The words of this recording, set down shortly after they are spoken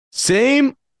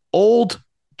Same old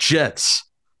Jets.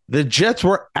 The Jets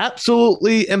were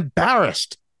absolutely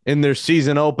embarrassed in their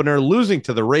season opener, losing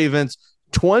to the Ravens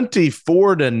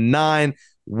 24-9.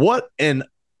 What an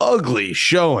ugly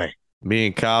showing. Me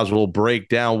and Kaz will break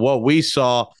down what we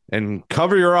saw and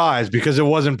cover your eyes because it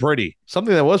wasn't pretty.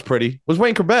 Something that was pretty was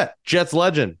Wayne Chrebet, Jets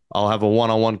legend. I'll have a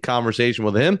one-on-one conversation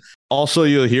with him. Also,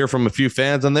 you'll hear from a few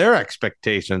fans on their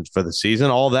expectations for the season.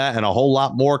 All that and a whole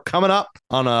lot more coming up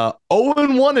on a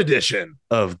 0-1 edition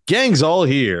of Gangs All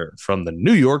Here from the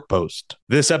New York Post.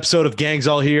 This episode of Gangs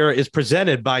All Here is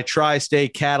presented by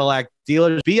Tri-State Cadillac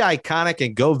Dealers. Be iconic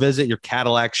and go visit your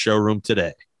Cadillac showroom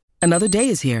today. Another day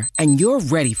is here, and you're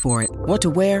ready for it. What to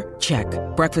wear? Check.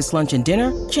 Breakfast, lunch, and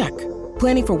dinner? Check.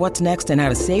 Planning for what's next and how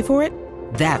to save for it?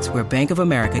 That's where Bank of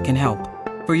America can help.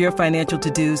 For your financial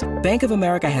to-dos, Bank of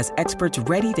America has experts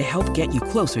ready to help get you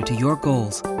closer to your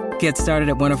goals. Get started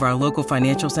at one of our local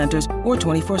financial centers or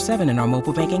 24/7 in our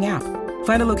mobile banking app.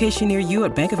 Find a location near you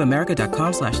at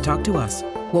bankofamerica.com/talktous.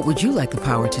 What would you like the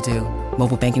power to do?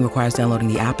 Mobile banking requires downloading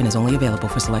the app and is only available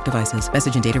for select devices.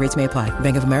 Message and data rates may apply.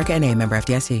 Bank of America N.A., member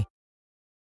FDIC.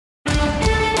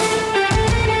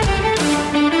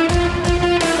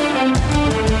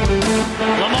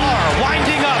 Lamar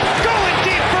winding up, going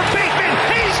deep for Bateman.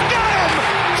 He's got him!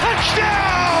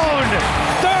 Touchdown!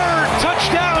 Third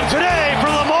touchdown today for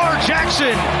Lamar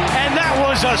Jackson. And that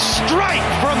was a strike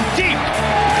from deep.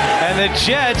 And the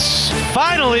Jets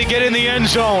finally get in the end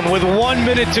zone with 1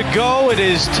 minute to go. It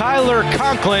is Tyler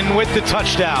Conklin with the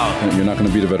touchdown. You're not going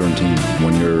to beat a veteran team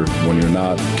when you're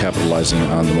not capitalizing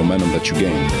on the momentum that you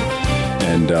gained.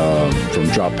 And from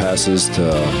drop passes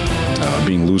to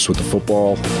being loose with the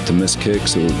football to missed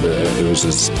kicks,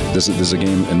 this is a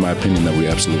game, in my opinion, that we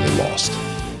absolutely lost.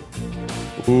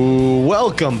 Ooh,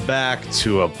 welcome back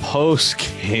to a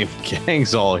post-game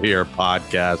Gangs All Here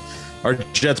podcast. Our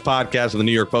Jets podcast of the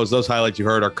New York Post. Those highlights you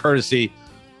heard are courtesy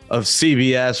of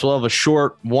CBS. We'll have a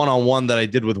short one-on-one that I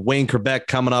did with Wayne Chrebet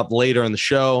coming up later in the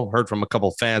show. Heard from a couple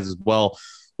of fans as well.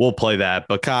 We'll play that.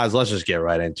 But, Kaz, let's just get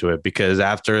right into it because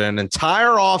after an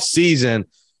entire offseason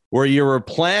where you were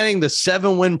planning the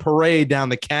 7-win parade down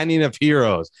the Canyon of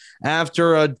Heroes,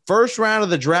 after a first round of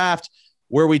the draft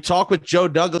where we talked with Joe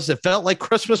Douglas, it felt like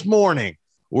Christmas morning,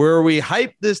 where we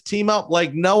hyped this team up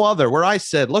like no other, where I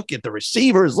said, look at the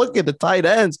receivers, look at the tight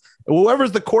ends,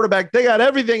 whoever's the quarterback, they got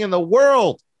everything in the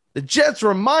world. The Jets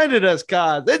reminded us,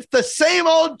 God, it's the same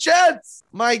old Jets.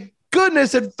 My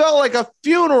goodness, it felt like a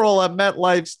funeral at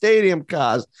MetLife Stadium,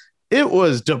 Kaz. It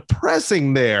was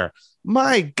depressing there.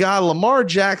 My God, Lamar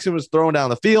Jackson was thrown down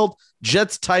the field.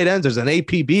 Jets tight ends, there's an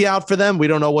APB out for them. We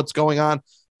don't know what's going on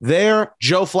there.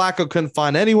 Joe Flacco couldn't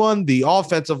find anyone. The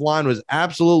offensive line was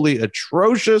absolutely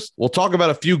atrocious. We'll talk about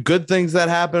a few good things that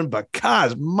happened, but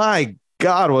Kaz, my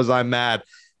God, was I mad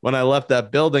when I left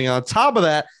that building. On top of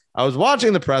that, I was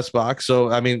watching the press box.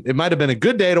 So, I mean, it might have been a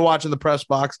good day to watch in the press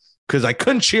box because I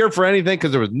couldn't cheer for anything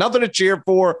because there was nothing to cheer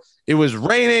for. It was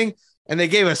raining and they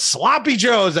gave us sloppy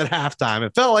joes at halftime.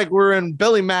 It felt like we were in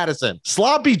Billy Madison.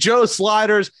 Sloppy Joe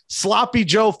sliders, sloppy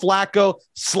Joe Flacco,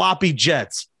 sloppy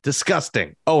Jets.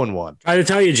 Disgusting. 0-1. I had to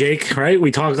tell you, Jake, right?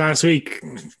 We talked last week.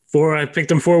 I picked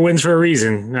them 4 wins for a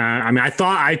reason. I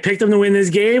thought I picked them to win this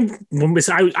game.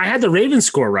 I had the Ravens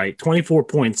score right, 24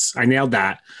 points. I nailed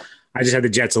that. I just had the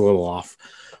Jets a little off.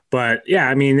 But, yeah,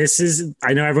 I mean,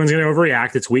 I know everyone's going to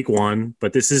overreact. It's week 1,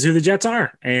 but this is who the Jets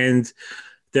are. And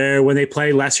when they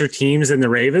play lesser teams than the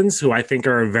Ravens, who I think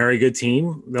are a very good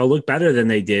team, they'll look better than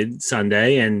they did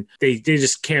Sunday, and they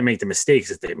just can't make the mistakes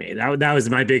that they made. That was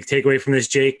my big takeaway from this,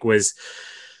 Jake, was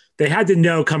they had to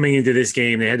know coming into this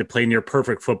game they had to play near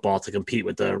perfect football to compete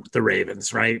with the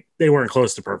Ravens, right? They weren't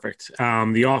close to perfect.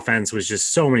 The offense was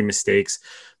just so many mistakes.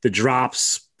 The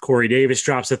drops, Corey Davis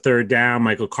drops a third down,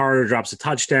 Michael Carter drops a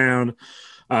touchdown,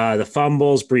 the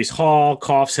fumbles, Breece Hall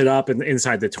coughs it up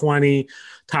inside the 20.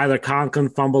 Tyler Conklin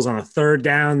fumbles on a third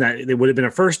down. That it would have been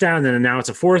a first down, then now it's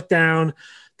a fourth down.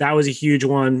 That was a huge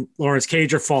one. Lawrence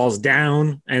Cager falls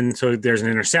down, and so there's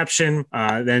an interception.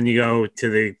 Then you go to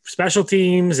the special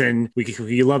teams, and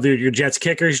you love your Jets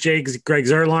kickers, Jake. Greg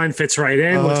Zuerlein fits right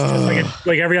in. Looks just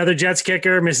like every other Jets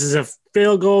kicker. Misses a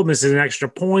field goal, misses an extra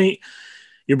point.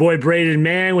 Your boy Braden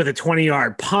Mann with a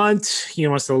 20-yard punt. You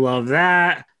must have loved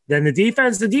that. Then the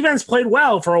defense played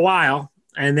well for a while.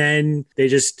 And then they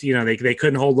just, they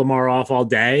couldn't hold Lamar off all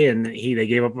day, and they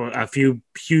gave up a few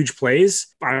huge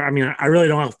plays. I really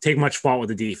don't take much fault with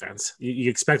the defense. You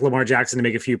expect Lamar Jackson to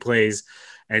make a few plays,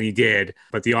 and he did,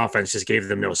 but the offense just gave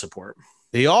them no support.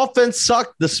 The offense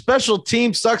sucked. The special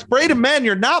team sucks. Braden Mann,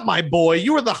 you're not my boy.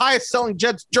 You were the highest selling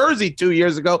Jets jersey 2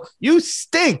 years ago. You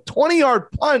stink.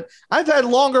 20-yard punt. I've had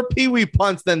longer peewee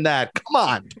punts than that. Come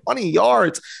on, 20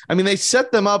 yards. I mean, they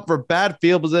set them up for bad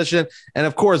field position. And,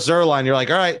 of course, Zuerlein, you're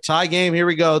like, all right, tie game. Here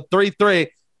we go. 3-3.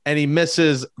 And he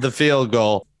misses the field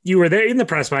goal. You were there in the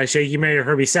press box, Jake. You may have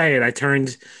heard me say it. I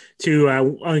turned to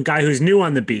a guy who's new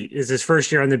on the beat. It's his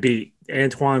first year on the beat.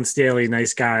 Antoine Staley,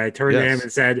 nice guy. I turned to him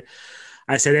and said,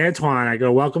 Antoine, I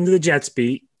go, welcome to the Jets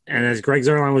beat. And as Greg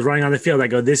Zuerlein was running on the field, I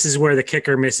go, this is where the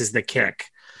kicker misses the kick.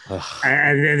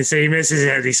 And then so he misses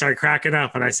it. He started cracking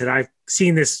up. And I said, I've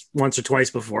seen this once or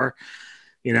twice before.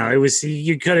 You know, it was,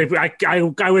 you could have,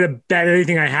 I would have bet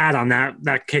anything I had on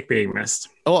that kick being missed.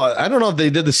 Oh, I don't know if they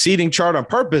did the seating chart on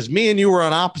purpose. Me and you were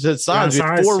on opposite sides. We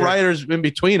had 4 writers in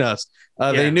between us.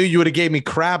 They knew you would have gave me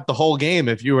crap the whole game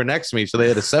if you were next to me, so they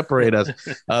had to separate us.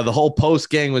 The whole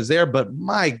post gang was there, but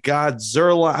my God,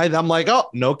 Zuerlein, I'm like, oh,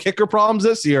 no kicker problems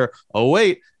this year. Oh,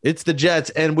 wait, it's the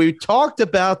Jets. And we talked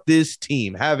about this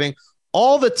team having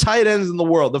all the tight ends in the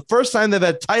world. The first time they've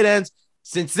had tight ends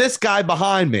since this guy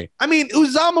behind me. I mean,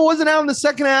 Uzomah wasn't out in the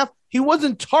second half. He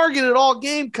wasn't targeted all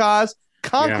game, Kaz.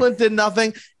 Conklin did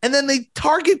nothing, and then they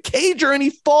target Cager, and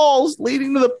he falls,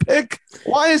 leading to the pick.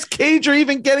 Why is Cager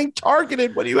even getting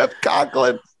targeted when you have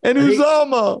Conklin and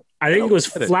Uzomah? I think it was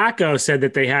Flacco said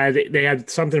that they had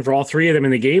something for all 3 of them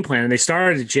in the game plan, and they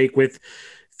started, Jake, with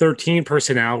 13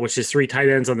 personnel, which is 3 tight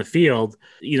ends on the field.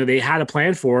 You know, they had a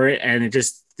plan for it, and they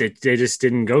just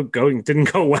didn't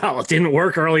go well. It didn't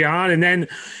work early on, and then,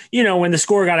 you know, when the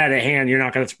score got out of hand, you're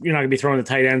not gonna be throwing the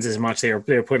tight ends as much. They were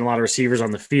putting a lot of receivers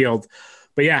on the field.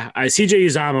 But yeah, CJ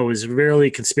Uzomah was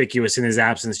really conspicuous in his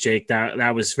absence, Jake.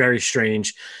 That was very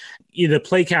strange. The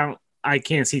play count I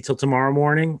can't see till tomorrow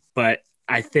morning, but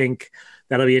I think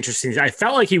that'll be interesting. I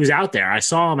felt like he was out there. I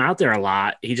saw him out there a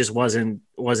lot. He just wasn't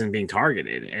being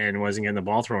targeted and wasn't getting the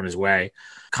ball thrown his way.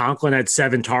 Conklin had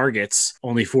 7 targets,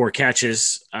 only 4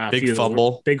 catches. Big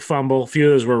fumble. Big fumble. A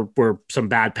few of those were some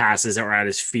bad passes that were at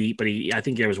his feet, but I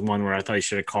think there was one where I thought he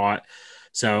should have caught.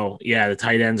 So, yeah, the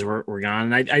tight ends were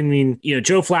gone. And I mean, you know,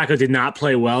 Joe Flacco did not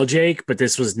play well, Jake, but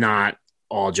this was not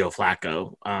all Joe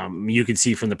Flacco. You could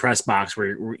see from the press box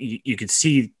where you could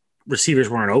see receivers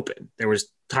weren't open. There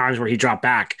was times where he dropped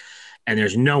back and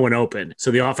there's no one open.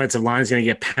 So the offensive line is going to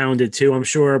get pounded too, I'm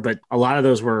sure. But a lot of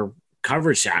those were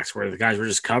coverage sacks where the guys were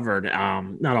just covered.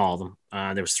 Not all of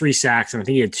them. There was 3 sacks, and I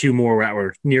think he had 2 more that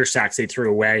were near sacks they threw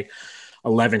away.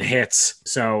 11 hits.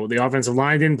 So the offensive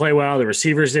line didn't play well. The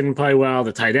receivers didn't play well.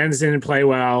 The tight ends didn't play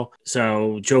well.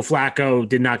 So Joe Flacco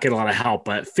did not get a lot of help,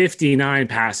 but 59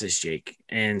 passes, Jake,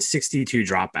 and 62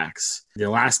 dropbacks. The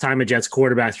last time a Jets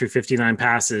quarterback threw 59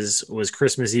 passes was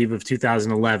Christmas Eve of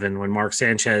 2011 when Mark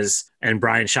Sanchez and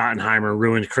Brian Schottenheimer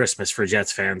ruined Christmas for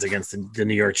Jets fans against the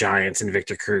New York Giants and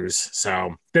Victor Cruz.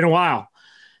 So been a while.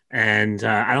 And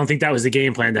I don't think that was the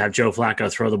game plan to have Joe Flacco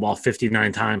throw the ball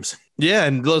 59 times. Yeah,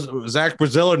 and Zach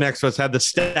Braziller next to us had the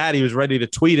stat. He was ready to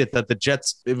tweet it that the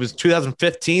Jets, it was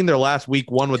 2015, their last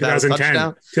week one without a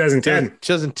touchdown.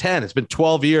 2010. It's been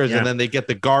 12 years, and then they get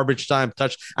the garbage time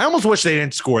touch. I almost wish they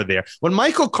didn't score there. When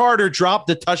Michael Carter dropped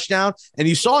the touchdown, and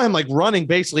you saw him like running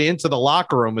basically into the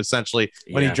locker room, essentially,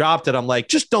 when he dropped it, I'm like,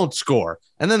 just don't score.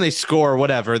 And then they score,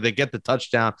 whatever. They get the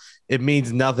touchdown. It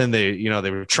means nothing. They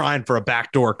were trying for a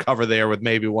backdoor cover there with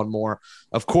maybe one more.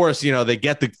 Of course, they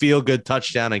get the feel-good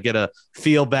touchdown and get a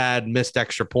feel-bad missed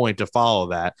extra point to follow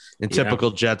that in typical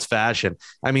Jets fashion.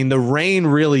 I mean, the rain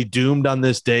really doomed on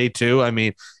this day, too. I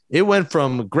mean, it went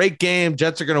from great game,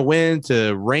 Jets are going to win,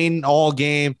 to rain all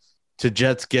game, to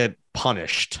Jets get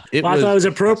punished. I thought it was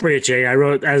appropriate, Jay. I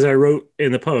wrote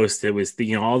in the post, it was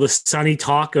all the sunny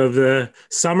talk of the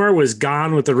summer was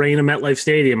gone with the rain of MetLife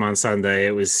Stadium on Sunday.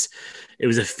 It was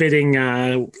a fitting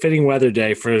weather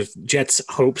day for Jets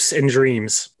hopes and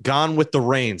dreams. Gone with the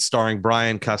Rain, starring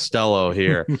Brian Costello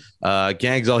here.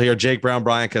 Gangs all here. Jake Brown,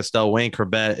 Brian Costello, Wayne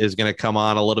Corbett is going to come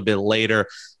on a little bit later.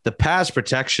 The pass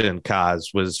protection,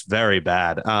 Kaz, was very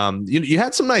bad. You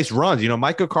had some nice runs.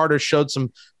 Michael Carter showed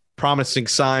some promising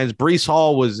signs. Breece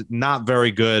Hall was not very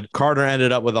good. Carter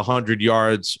ended up with 100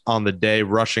 yards on the day,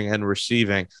 rushing and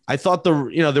receiving. I thought there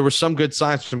were some good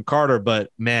signs from Carter,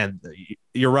 but man,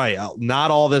 you're right.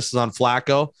 Not all this is on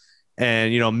Flacco.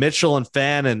 And, Mitchell and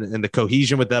Fan and the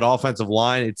cohesion with that offensive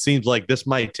line, it seems like this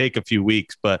might take a few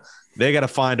weeks, but they got to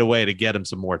find a way to get him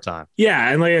some more time. Yeah,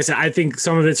 and like I said, I think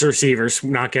some of it's receivers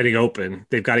not getting open.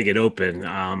 They've got to get open.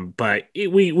 But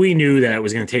we knew that it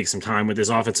was going to take some time with this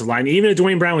offensive line. Even if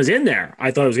Dwayne Brown was in there, I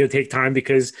thought it was going to take time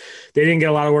because they didn't get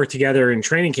a lot of work together in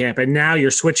training camp. And now you're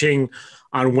switching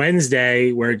on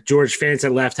Wednesday, where George Fant's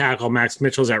at left tackle, Max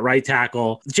Mitchell's at right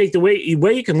tackle. Jake, the way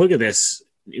you can look at this,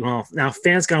 well, now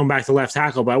Fant's going back to left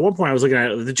tackle, but at one point I was looking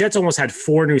at it, the Jets almost had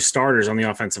 4 new starters on the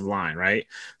offensive line, right?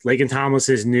 Laken Thomas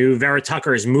is new. Vera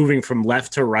Tucker is moving from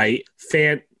left to right.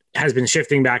 Fant has been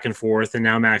shifting back and forth, and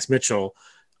now Max Mitchell.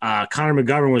 Connor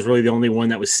McGovern was really the only one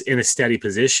that was in a steady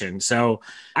position. So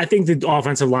I think the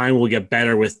offensive line will get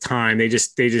better with time. They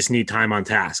just need time on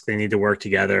task. They need to work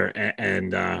together,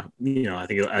 and I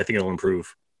think it'll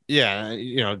improve. Yeah,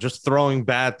 just throwing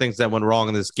bad things that went wrong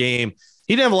in this game.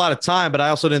 He didn't have a lot of time, but I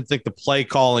also didn't think the play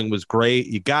calling was great.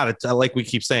 You got to, like we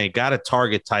keep saying, got to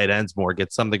target tight ends more,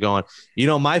 get something going.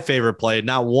 My favorite play,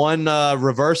 not one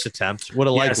reverse attempt. Would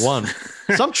have liked one.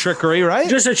 Some trickery, right?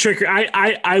 Just a trick.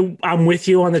 I'm with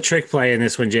you on the trick play in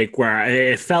this one, Jake, where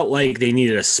it felt like they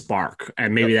needed a spark,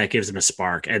 and maybe that gives them a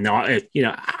spark. And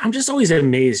I'm just always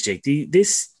amazed, Jake.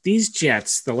 These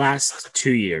Jets, the last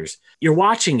 2 years, you're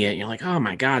watching it, and you're like, oh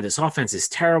my God, this offense is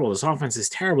terrible. This offense is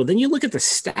terrible. Then you look at the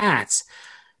stats.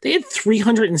 They had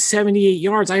 378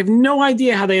 yards. I have no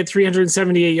idea how they had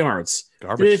 378 yards.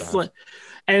 Garbage.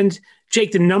 And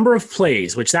Jake, the number of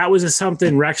plays, which that was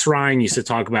something Rex Ryan used to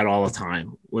talk about all the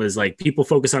time, was like people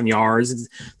focus on yards.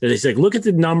 It's like, look at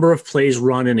the number of plays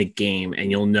run in a game, and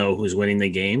you'll know who's winning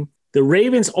the game. The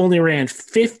Ravens only ran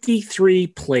 53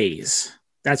 plays.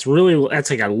 That's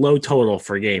like a low total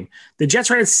for a game. The Jets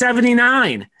ran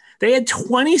 79. They had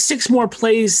 26 more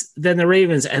plays than the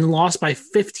Ravens and lost by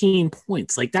 15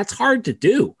 points. Like, that's hard to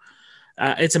do.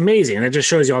 It's amazing. And it just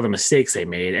shows you all the mistakes they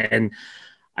made. And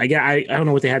I don't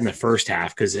know what they had in the first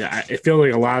half, because it feels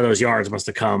like a lot of those yards must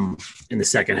have come in the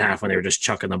second half when they were just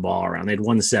chucking the ball around. They had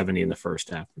 170 in the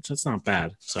first half, which that's not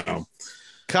bad. So,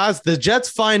 Cause the Jets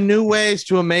find new ways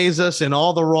to amaze us in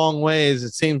all the wrong ways.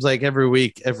 It seems like every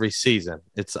week, every season.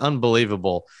 It's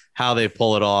unbelievable how they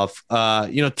pull it off.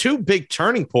 2 big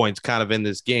turning points kind of in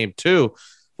this game too.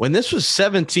 When this was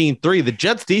 17-3, the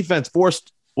Jets defense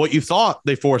forced what you thought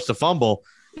they forced a fumble,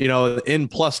 in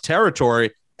plus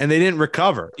territory, and they didn't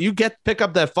recover. You pick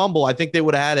up that fumble, I think they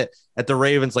would have had it at the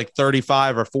Ravens like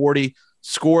 35 or 40.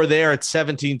 Score there at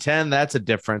 17-10. That's a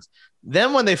difference.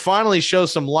 Then when they finally show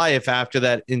some life after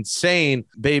that insane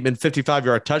Bateman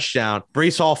 55-yard touchdown,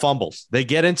 Breece Hall fumbles. They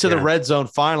get into the red zone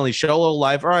finally, show a little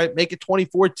life. All right, make it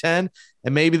 24-10,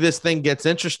 and maybe this thing gets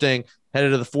interesting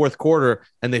headed to the fourth quarter,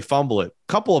 and they fumble it.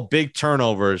 A couple of big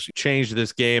turnovers changed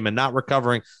this game, and not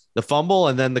recovering the fumble,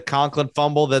 and then the Conklin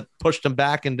fumble that pushed them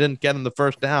back and didn't get them the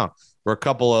first down were a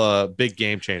couple of big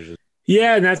game changes.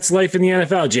 Yeah, and that's life in the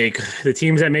NFL, Jake. The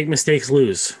teams that make mistakes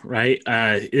lose, right?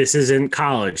 This isn't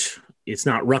college. It's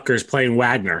not Rutgers playing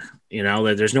Wagner.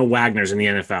 There's no Wagners in the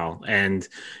NFL. And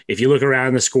if you look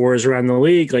around the scores around the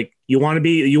league, like you want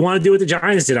to do what the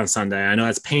Giants did on Sunday. I know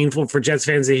that's painful for Jets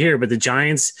fans to hear, but the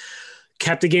Giants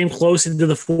kept the game close into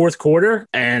the fourth quarter,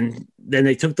 and then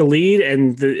they took the lead,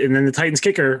 and then the Titans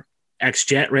kicker,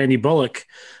 ex-Jet Randy Bullock,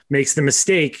 makes the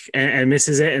mistake and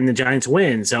misses it, and the Giants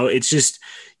win. So it's just,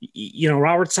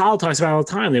 Robert Saleh talks about it all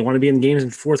the time. They want to be in games in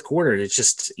the fourth quarter. It's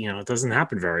just, it doesn't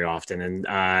happen very often.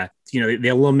 And,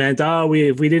 they'll lament,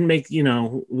 if we didn't make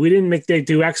they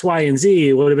do X, Y, and Z,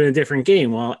 it would have been a different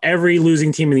game. Well, every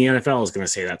losing team in the NFL is going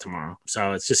to say that tomorrow.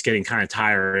 So it's just getting kind of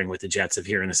tiring with the Jets of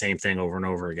hearing the same thing over and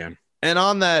over again. And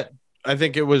on that, I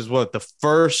think it was the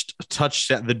first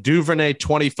touchdown, the Duvernay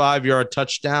 25-yard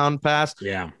touchdown pass.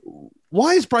 Yeah.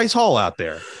 Why is Breece Hall out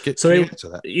there?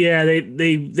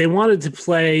 They wanted to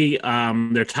play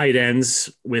their tight ends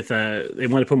with they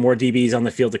want to put more DBs on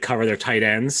the field to cover their tight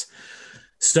ends.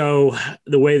 So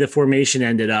the way the formation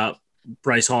ended up,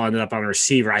 Breece Hall ended up on a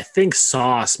receiver. I think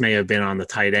Sauce may have been on the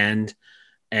tight end,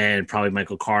 and probably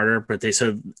Michael Carter, but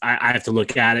I have to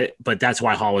look at it, but that's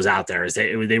why Hall was out there. Is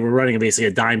they were running basically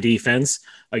a dime defense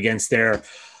against their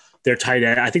tight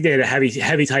end. I think they had a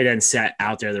heavy tight end set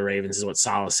out there. The Ravens is what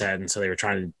Saleh said, and so they were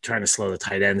trying to slow the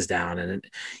tight ends down. And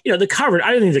the coverage.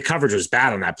 I didn't think the coverage was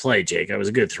bad on that play, Jake. It was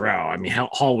a good throw. I mean,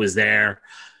 Hall was there.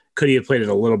 Could he have played it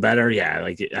a little better?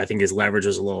 Yeah, I think his leverage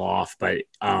was a little off, but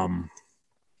I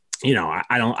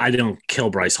don't kill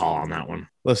Breece Hall on that one.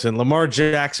 Listen, Lamar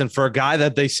Jackson, for a guy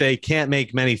that they say can't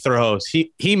make many throws,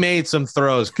 he made some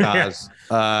throws, Kaz.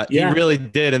 He really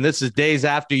did. And this is days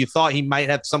after you thought he might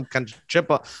have some kind of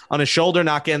chip on his shoulder,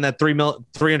 not getting that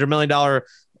 $300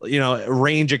 million,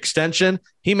 range extension.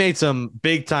 He made some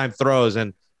big time throws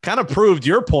and kind of proved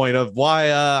your point of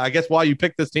why you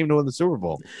picked this team to win the Super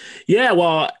Bowl. Yeah,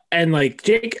 well, and like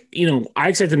Jake, I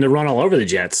expect him to run all over the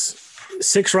Jets.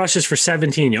 6 rushes for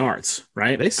 17 yards,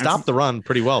 right? They stopped the run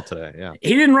pretty well today. Yeah.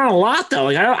 He didn't run a lot though.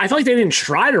 Like I feel like they didn't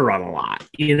try to run a lot.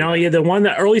 He had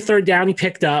the early third down he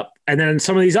picked up And then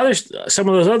some of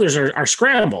those others are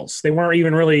scrambles. They weren't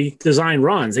even really designed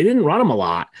runs. They didn't run them a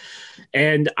lot.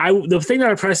 And the thing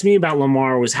that impressed me about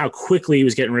Lamar was how quickly he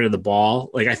was getting rid of the ball.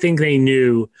 Like, I think they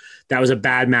knew that was a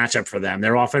bad matchup for them.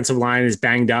 Their offensive line is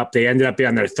banged up. They ended up being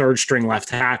on their third string left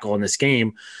tackle in this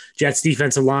game. Jets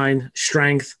defensive line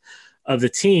strength of the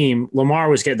team, Lamar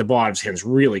was getting the ball out of his hands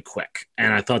really quick.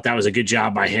 And I thought that was a good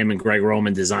job by him and Greg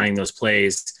Roman designing those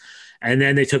plays. And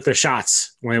then they took their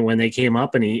shots when they came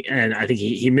up, and I think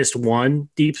he missed one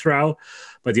deep throw,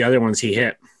 but the other ones he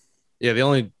hit. Yeah, the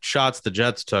only shots the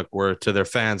Jets took were to their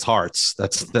fans' hearts.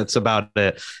 That's about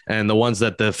it. And the ones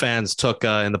that the fans took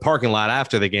in the parking lot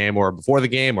after the game or before the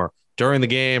game or during the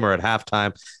game or at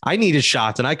halftime, I needed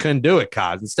shots and I couldn't do it,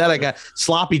 Cos. Instead, I got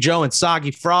Sloppy Joe and soggy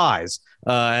fries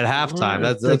at halftime.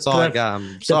 That's all I got.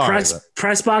 I'm sorry.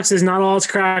 Press box is not all it's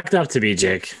cracked up to be,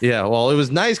 Jake. Yeah, well, it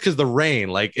was nice because the rain.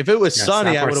 Like, if it was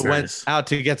sunny, I would have went out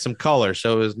to get some color.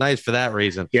 So it was nice for that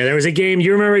reason. Yeah, there was a game.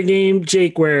 You remember a game,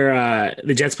 Jake, where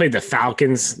the Jets played the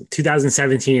Falcons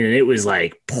 2017, and it was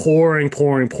like pouring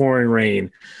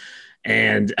rain.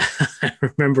 And I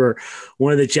remember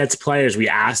one of the Jets players, we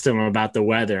asked him about the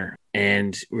weather,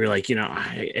 and we were like,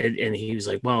 and he was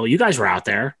like, well, you guys were out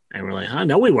there. And we're like, huh?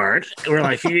 No, we weren't. And we're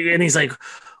like, and he's like,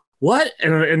 what?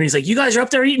 And he's like, you guys are up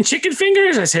there eating chicken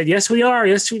fingers? I said, yes, we are.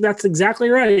 Yes, that's exactly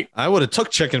right. I would have took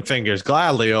chicken fingers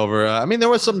gladly over. There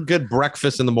was some good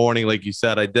breakfast in the morning. Like you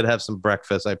said, I did have some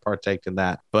breakfast. I partaked in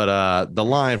that. But the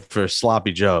line for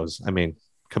Sloppy Joes,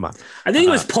 come on. I think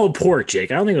it was pulled pork, Jake.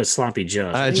 I don't think it was Sloppy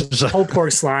Joe's. Pulled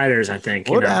pork sliders, I think.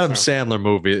 What Adam Sandler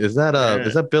movie? Is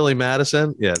that Billy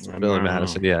Madison? Yeah, it's Billy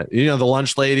Madison. Yeah. The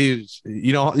lunch lady,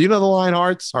 you know the line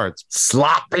hearts?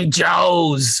 Sloppy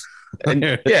Joe's.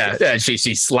 And yeah, she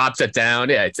slops it down.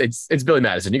 Yeah, it's Billy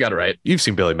Madison. You got it right. You've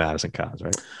seen Billy Madison, Cos,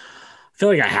 right? I feel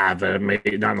like I have, but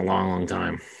maybe not in a long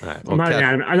time. Right, well,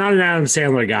 I'm not an Adam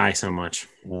Sandler guy so much.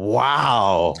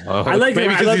 Wow. I like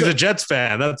maybe because he's a Jets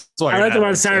fan. That's why I like them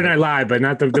on Saturday Night Live, but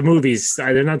not the movies.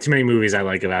 There are not too many movies I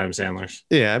like of Adam Sandler's.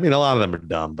 Yeah, a lot of them are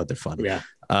dumb, but they're funny. Yeah.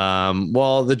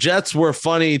 Well, the Jets were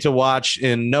funny to watch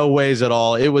in no ways at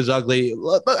all. It was ugly.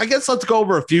 I guess let's go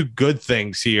over a few good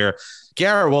things here.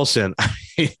 Garrett Wilson,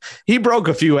 he broke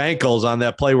a few ankles on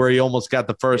that play where he almost got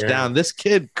the first down. This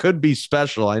kid could be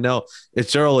special. I know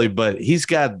it's early, but he's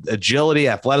got agility,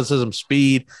 athleticism,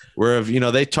 speed, where if,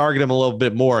 they target him a little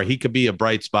bit more, he could be a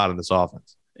bright spot in this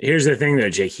offense. Here's the thing, though,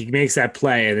 Jake. He makes that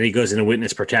play, and then he goes into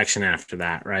witness protection after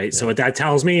that, right? Yeah. So what that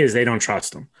tells me is they don't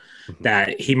trust him,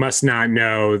 that he must not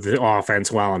know the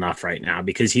offense well enough right now,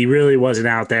 because he really wasn't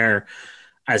out there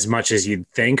as much as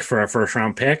you'd think for a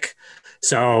first-round pick.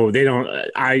 So they don't.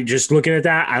 I just looking at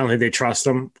that, I don't think they trust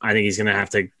him. I think he's going to have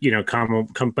to,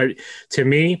 come. But to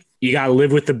me, you got to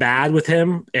live with the bad with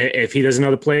him. If he doesn't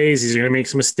know the plays, he's going to make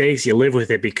some mistakes. You live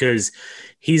with it because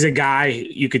he's a guy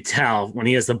you could tell when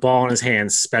he has the ball in his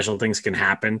hands, special things can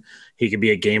happen. He could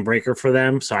be a game breaker for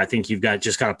them. So I think you've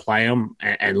just got to play him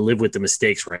and live with the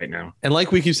mistakes right now. And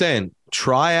like we keep saying,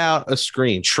 try out a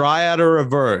screen, try out a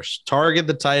reverse, target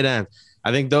the tight end.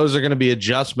 I think those are going to be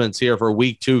adjustments here for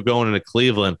week 2 going into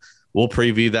Cleveland. We'll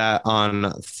preview that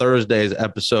on Thursday's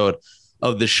episode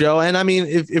of the show. And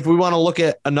if we want to look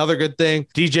at another good thing,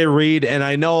 DJ Reed, and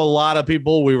I know a lot of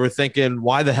people, we were thinking,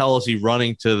 why the hell is he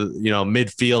running to,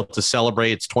 midfield to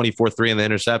celebrate? It's 24-3 in the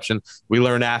interception. We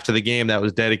learned after the game that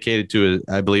was dedicated to,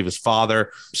 I believe, his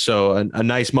father. So a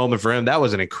nice moment for him. That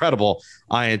was an incredible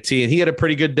INT, and he had a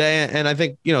pretty good day. And I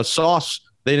think, Sauce,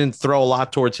 they didn't throw a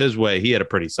lot towards his way. He had a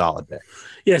pretty solid day.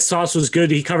 Yeah, Sauce was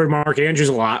good. He covered Mark Andrews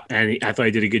a lot, and I thought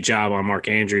he did a good job on Mark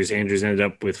Andrews. Andrews ended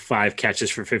up with 5 catches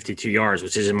for 52 yards,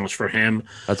 which isn't much for him.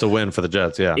 That's a win for the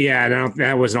Jets, yeah. Yeah, no,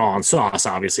 that wasn't all on Sauce,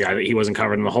 obviously. He wasn't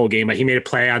covering the whole game, but he made a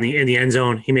play in the end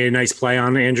zone. He made a nice play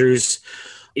on Andrews.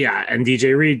 Yeah, and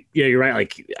DJ Reed, yeah, you're right.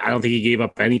 Like, I don't think he gave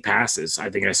up any passes. I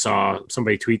think I saw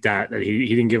somebody tweet that he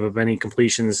didn't give up any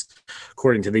completions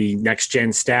according to the next gen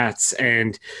stats,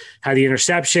 and had the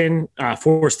interception,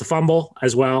 forced the fumble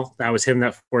as well. That was him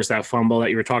that forced that fumble that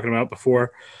you were talking about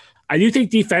before. I do think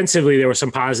defensively there were some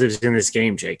positives in this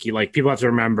game, Jake. People have to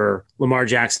remember Lamar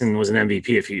Jackson was an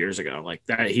MVP a few years ago. Like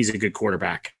that, he's a good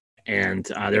quarterback, and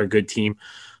they're a good team.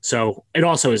 So it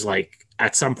also is like,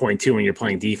 at some point too, when you're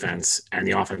playing defense and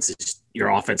your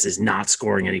offense is not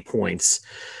scoring any points,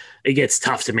 it gets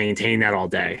tough to maintain that all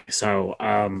day. So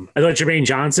I thought Jermaine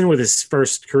Johnson with his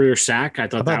first career sack, I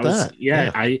thought that was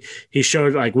he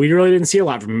showed, like, we really didn't see a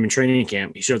lot from him in training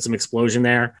camp. He showed some explosion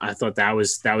there. I thought that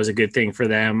was a good thing for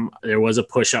them. There was a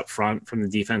push up front from the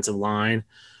defensive line.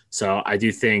 So I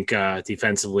do think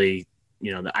defensively,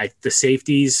 the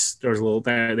safeties, they were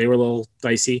a little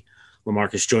dicey.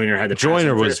 LaMarcus Joyner had the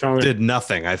Joyner did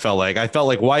nothing. I felt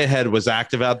like Whitehead was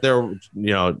active out there.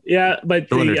 Yeah, but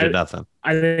Joyner did nothing.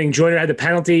 I think Joyner had the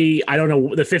penalty. I don't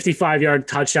know, the 55-yard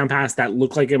touchdown pass that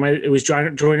looked like it was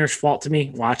Joyner's fault to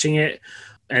me watching it.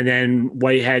 And then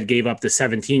Whitehead gave up the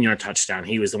 17-yard touchdown.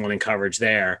 He was the one in coverage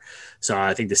there. So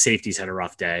I think the safeties had a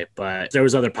rough day, but there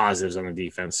was other positives on the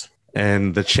defense.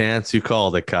 And the chance you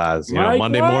called it, Kaz.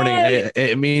 Monday morning.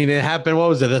 It happened. What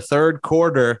was it? The third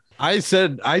quarter. I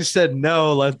said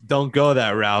no. Don't go that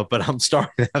route. But I'm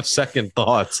starting to have second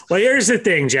thoughts. Well, here's the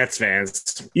thing, Jets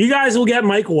fans. You guys will get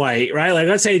Mike White, right? Like,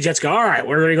 let's say Jets go, all right,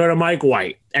 we're going to go to Mike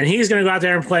White, and he's going to go out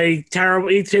there and play terrible.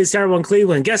 He plays terrible in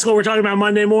Cleveland. Guess what we're talking about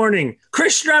Monday morning?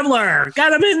 Chris Streveler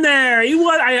got him in there. He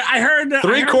was. I heard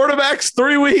quarterbacks,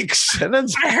 3 weeks, and then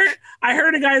I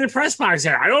heard a guy in the press box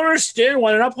there. I don't understand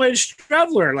why they're not playing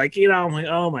Streveler. I'm like,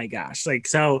 oh my gosh.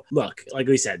 So look, like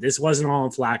we said, this wasn't all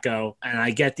in Flacco, and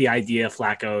I get the idea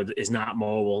Flacco is not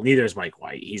mobile. Neither is Mike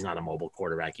White. He's not a mobile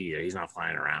quarterback either. He's not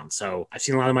flying around. So I've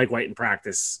seen a lot of Mike White in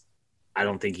practice. I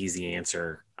don't think he's the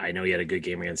answer. I know he had a good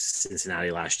game against Cincinnati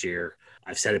last year.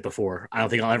 I've said it before. I don't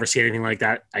think I'll ever see anything like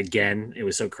that again. It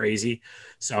was so crazy.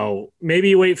 So maybe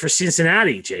you wait for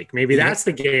Cincinnati, Jake. Maybe that's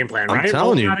the game plan, right? I'm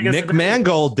telling you, Nick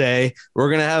Mangold Day. We're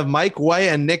going to have Mike White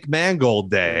and Nick Mangold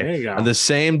Day. On the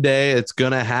same day it's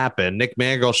going to happen. Nick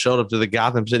Mangold showed up to the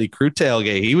Gotham City Crew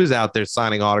tailgate. He was out there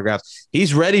signing autographs.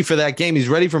 He's ready for that game. He's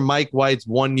ready for Mike White's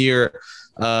 1 year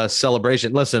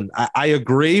celebration. Listen, I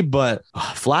agree, but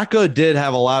Flacco did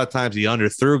have a lot of times he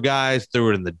underthrew guys, threw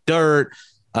it in the dirt.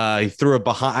 He threw it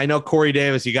behind. I know Corey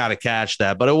Davis, you got to catch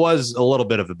that, but it was a little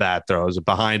bit of a bad throw. It was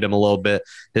behind him a little bit.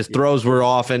 His throws were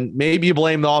off, and maybe you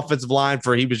blame the offensive line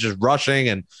for he was just rushing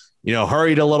and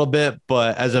hurried a little bit.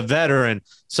 But as a veteran,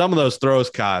 some of those throws,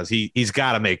 Kaz, he's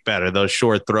got to make better, those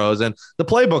short throws. And the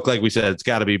playbook, like we said, it's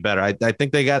got to be better. I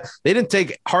think they didn't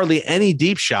take hardly any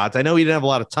deep shots. I know he didn't have a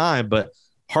lot of time, but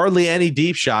hardly any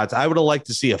deep shots. I would have liked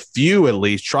to see a few at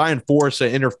least. Try and force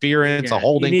an interference, a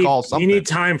holding call, something. You need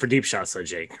time for deep shots, though,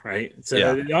 Jake, right?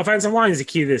 So the offensive line is the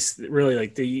key to this, really.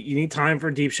 You need time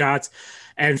for deep shots.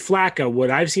 And Flacco,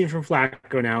 what I've seen from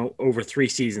Flacco now over 3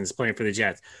 seasons playing for the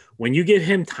Jets, when you give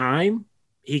him time,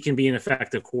 he can be an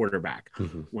effective quarterback.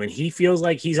 Mm-hmm. When he feels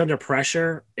like he's under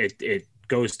pressure, it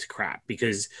goes to crap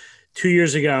because – 2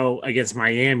 years ago against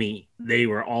Miami, they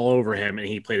were all over him, and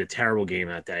he played a terrible game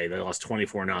that day. They lost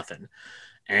 24-0.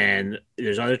 And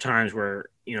there's other times where,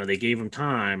 they gave him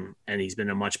time, and he's been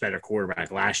a much better quarterback.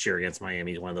 Last year against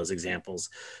Miami is one of those examples.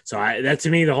 So that to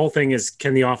me, the whole thing is,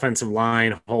 can the offensive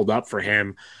line hold up for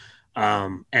him?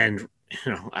 And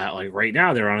like right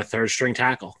now, they're on a third-string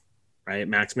tackle. Right,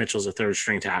 Max Mitchell's a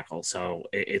third-string tackle, so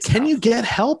it's. Can you get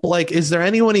help? Like, is there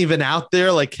anyone even out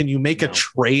there? Like, can you make a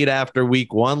trade after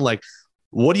week 1? Like,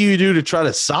 what do you do to try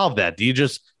to solve that? Do you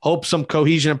just hope some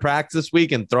cohesion in practice this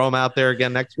week and throw them out there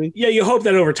again next week? Yeah, you hope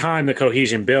that over time the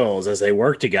cohesion builds as they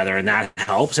work together, and that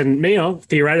helps. And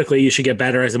theoretically, you should get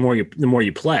better as the more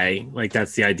you play. Like,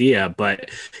 that's the idea.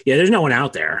 But yeah, there's no one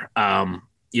out there.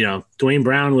 Dwayne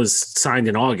Brown was signed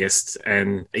in August,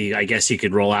 and I guess you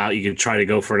could roll out. You could try to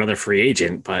go for another free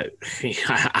agent, but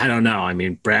I don't know. I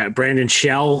mean, Brandon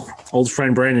Shell, old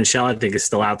friend Brandon Shell, I think is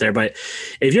still out there. But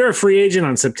if you're a free agent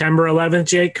on September 11th,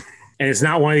 Jake, and it's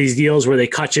not one of these deals where they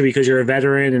cut you because you're a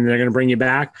veteran and they're going to bring you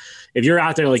back. If you're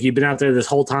out there, like you've been out there this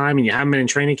whole time and you haven't been in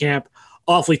training camp,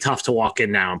 awfully tough to walk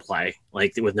in now and play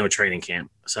like with no training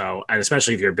camp. So, and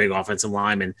especially if you're a big offensive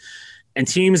lineman and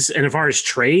teams, and as far as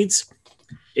trades,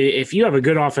 if you have a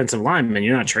good offensive lineman,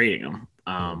 you're not trading them.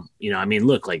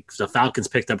 Look, like the Falcons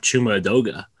picked up Chuma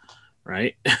Edoga,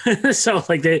 right? So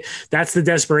that's the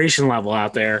desperation level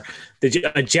out there. The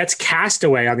Jets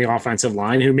castaway on the offensive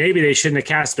line, who maybe they shouldn't have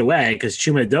cast away because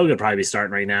Chuma Edoga probably be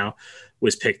starting right now,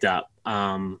 was picked up.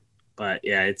 But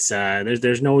yeah, it's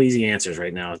there's no easy answers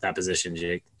right now at that position,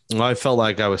 Jake. Well, I felt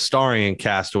like I was starring in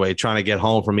Castaway, trying to get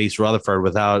home from East Rutherford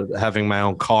without having my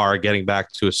own car, getting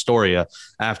back to Astoria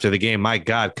after the game. My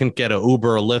God, couldn't get an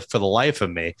Uber or Lyft for the life of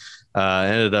me.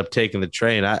 Ended up taking the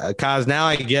train. Kaz, now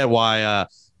I get why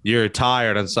you're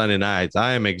tired on Sunday nights.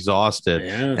 I am exhausted.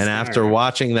 Yeah, and after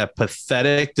watching that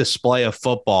pathetic display of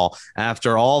football,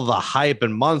 after all the hype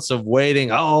and months of waiting,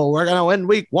 we're going to win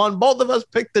week 1. Both of us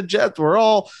picked the Jets. We're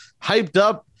all hyped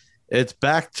up. It's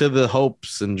back to the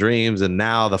hopes and dreams, and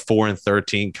now the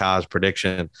 4-13 Kaz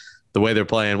prediction. The way they're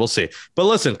playing, we'll see. But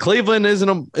listen, Cleveland is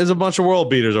a bunch of world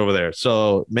beaters over there,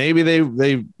 so maybe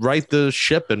they right the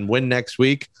ship and win next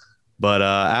week. But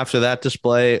after that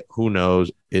display, who knows?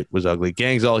 It was ugly.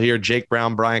 Gang's all here. Jake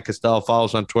Brown, Brian Costello. Follow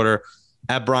us on Twitter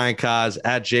at Brian Kaz,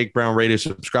 at Jake Brown Radio.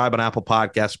 Subscribe on Apple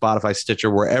Podcasts, Spotify, Stitcher,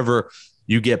 wherever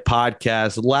you get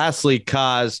podcasts. Lastly,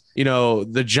 Kaz,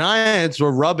 the Giants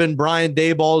were rubbing Brian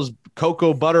Daboll's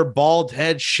cocoa butter bald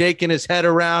head, shaking his head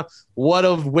around. What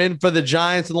a win for the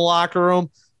Giants in the locker room.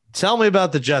 Tell me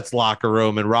about the Jets locker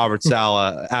room and Robert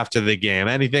Saleh after the game.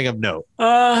 Anything of note?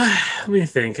 Let me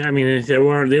think. I mean, they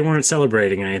weren't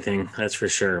celebrating anything. That's for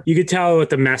sure. You could tell what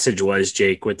the message was,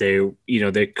 Jake. What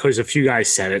because a few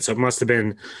guys said it, so it must have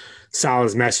been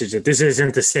Saleh's message that this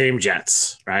isn't the same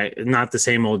Jets, right? Not the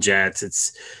same old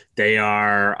Jets. They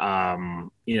are,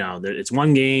 it's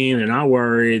one game. They're not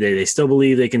worried. They still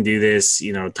believe they can do this.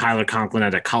 Tyler Conklin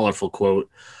had a colorful quote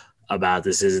about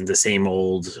this isn't the same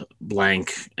old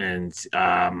blank, and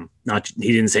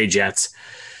he didn't say Jets.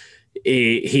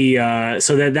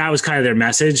 So that was kind of their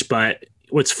message. But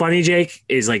what's funny, Jake,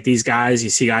 is like these guys. You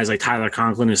see guys like Tyler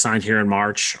Conklin who signed here in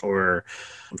March, or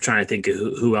I'm trying to think of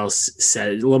who else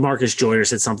said. LaMarcus Joyner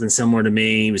said something similar to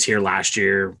me. He was here last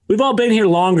year. We've all been here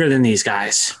longer than these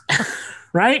guys,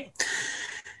 right?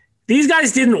 These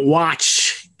guys didn't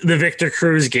watch the Victor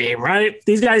Cruz game, right?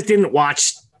 These guys didn't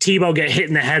watch Tebow get hit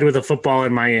in the head with a football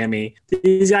in Miami.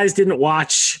 These guys didn't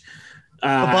watch the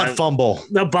butt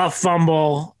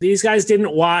fumble. These guys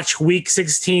didn't watch Week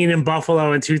 16 in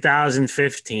Buffalo in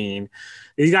 2015.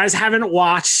 These guys haven't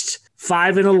watched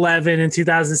 5-11 in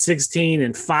 2016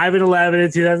 and 5-11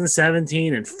 in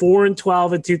 2017 and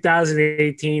 4-12 in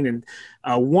 2018 and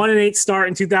a 1-8 start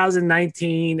in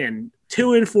 2019 and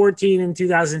 2-14 in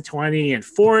 2020 and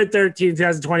 4-13 in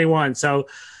 2021. So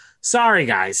sorry,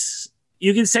 guys.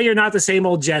 You can say you're not the same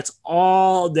old Jets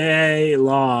all day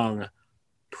long.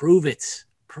 Prove it.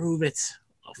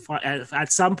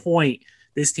 At some point,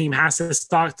 this team has to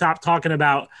stop talking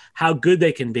about how good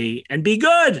they can be and be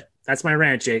good. That's my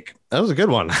rant, Jake. That was a good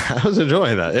one. I was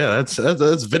enjoying that. Yeah,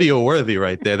 that's video worthy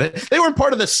right there. They weren't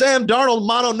part of the Sam Darnold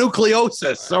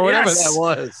mononucleosis or whatever that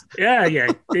was. Yeah.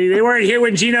 They weren't here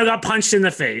when Gino got punched in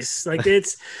the face. Like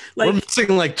it's like we're missing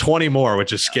like 20 more,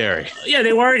 which is scary. Yeah,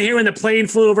 they weren't here when the plane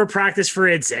flew over practice for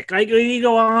Idzik. Like you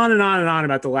go on and on and on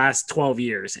about the last 12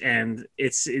 years, and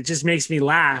it just makes me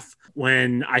laugh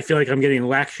when I feel like I'm getting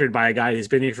lectured by a guy who's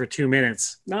been here for 2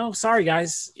 minutes. No, sorry,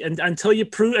 guys. And until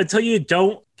you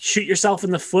don't shoot yourself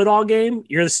in the foot all game,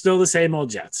 you're still the same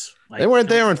old Jets. They weren't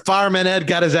there when Fireman Ed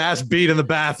got his ass beat in the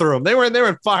bathroom. They weren't there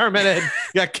when Fireman Ed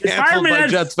got canceled by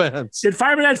Jets fans. Did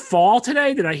Fireman Ed fall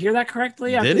today? Did I hear that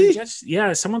correctly? Did he? Jets?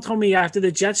 Yeah, someone told me after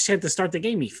the Jets had to start the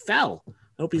game, he fell.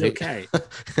 Hope he's okay.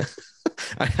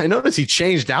 I noticed he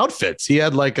changed outfits. He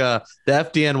had like the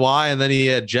FDNY and then he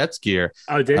had Jets gear.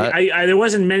 Oh, did he?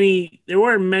 There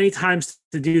weren't many times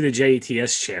to do the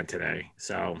JETS chant today.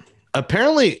 So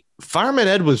apparently Fireman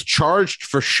Ed was charged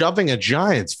for shoving a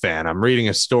Giants fan. I'm reading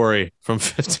a story from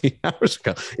 15 hours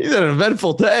ago. He's had an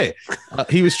eventful day.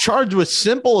 He was charged with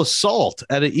simple assault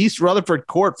at an East Rutherford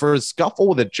court for a scuffle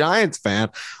with a Giants fan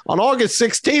on August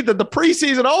 16th at the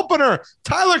preseason opener.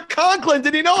 Tyler Conklin,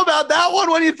 did he know about that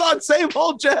one when he thought same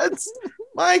old Jets?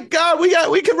 My God,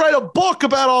 we could write a book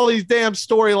about all these damn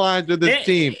storylines with this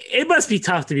team. It must be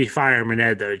tough to be Fireman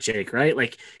Ed though, Jake, right?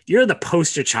 Like you're the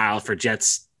poster child for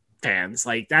Jets fans.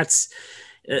 Like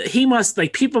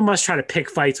people must try to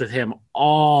pick fights with him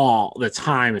all the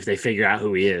time if they figure out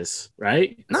who he is,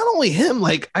 right? Not only him,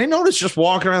 like I noticed just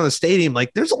walking around the stadium,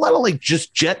 like there's a lot of like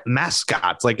just Jet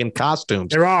mascots, like in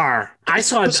costumes. There are. I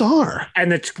saw bizarre.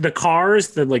 And the cars,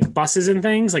 the like buses and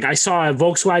things. Like I saw a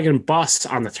Volkswagen bus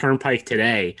on the turnpike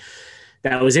today.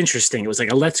 That was interesting. It was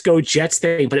like a Let's Go Jets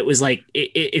thing, but it was like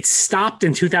it stopped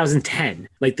in 2010.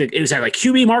 Like it was at like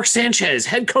QB Mark Sanchez,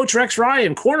 head coach Rex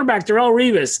Ryan, quarterback Darrelle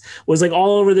Revis was like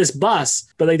all over this bus,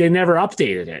 but like they never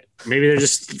updated it. Maybe they're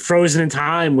just frozen in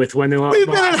time with when they. We've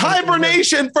been in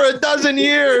hibernation for a dozen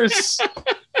years.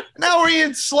 Now we're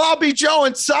eating sloppy Joe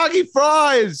and soggy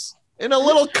fries in a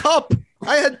little cup.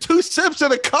 I had 2 sips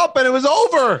of the cup and it was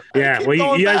over. Yeah, well,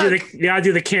 you gotta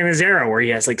do the Canizero where he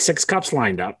has like 6 cups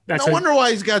lined up. That's no wonder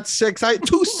why he's got 6. I had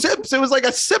 2 sips. It was like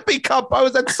a sippy cup. I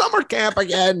was at summer camp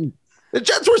again. The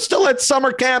Jets were still at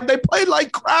summer camp. They played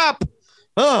like crap.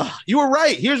 You were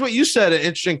right. Here's what you said. An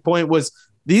interesting point was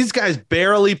these guys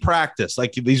barely practiced.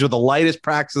 Like these were the lightest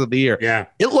practices of the year. Yeah.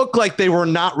 It looked like they were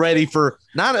not ready for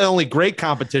not only great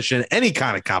competition, any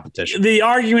kind of competition. The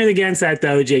argument against that,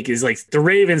 though, Jake, is like the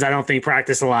Ravens, I don't think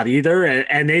practiced a lot either.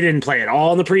 And they didn't play at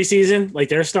all in the preseason, like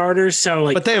their starters. So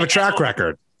like, but they have a track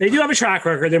record. They do have a track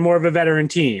record. They're more of a veteran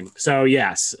team. So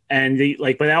yes. And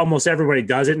but almost everybody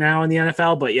does it now in the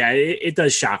NFL. But yeah, it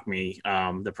does shock me.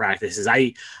 The practices.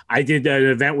 I did an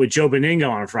event with Joe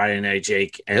Beningo on Friday night,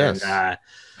 Jake. And yes.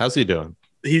 How's he doing?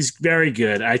 He's very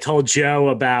good. I told Joe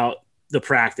about the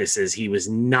practices, he was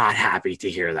not happy to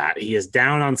hear that. He is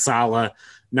down on Saleh.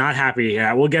 Not happy to hear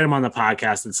that. We'll get him on the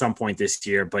podcast at some point this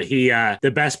year. But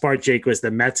the best part, Jake, was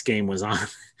the Mets game was on.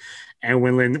 And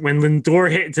when Lindor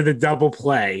hit into the double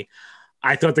play,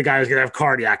 I thought the guy was going to have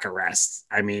cardiac arrest.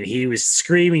 I mean, he was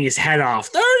screaming his head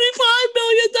off. $35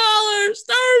 million!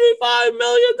 $35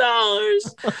 million!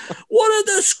 What a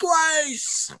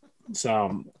disgrace!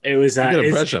 So it was good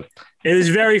impression. It was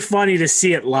very funny to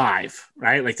see it live,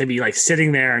 right? Like to be like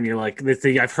sitting there and you're like,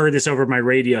 I've heard this over my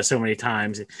radio so many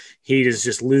times. He is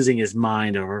just losing his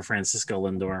mind over Francisco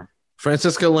Lindor.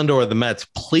 Francisco Lindor, the Mets,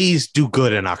 please do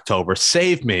good in October.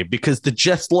 Save me, because the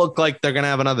Jets look like they're going to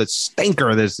have another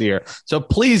stinker this year. So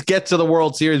please get to the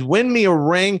World Series. Win me a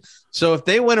ring. So if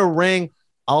they win a ring,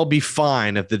 I'll be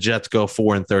fine if the Jets go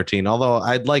 4-13, although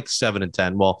I'd like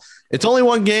 7-10. Well, it's only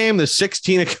one game. There's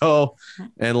 16 to go,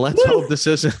 and let's hope this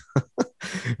isn't.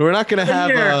 We're not going to have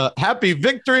a happy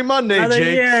Victory Monday,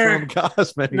 Jake, from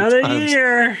Goss many times.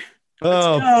 Year.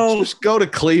 Just go to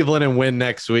Cleveland and win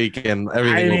next week, and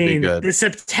everything will be good. The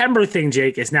September thing,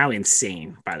 Jake, is now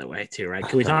insane, by the way, too, right?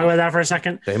 Can we talk about that for a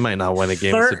second? They might not win a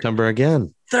game in September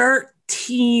again.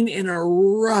 13 in a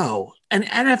row. An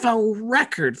NFL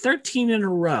record, 13 in a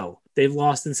row. They've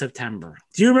lost in September.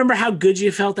 Do you remember how good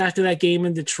you felt after that game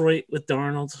in Detroit with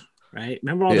Darnold? Right?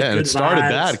 Remember all the good and it started vibes?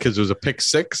 Bad because it was a pick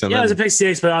six. And it was a pick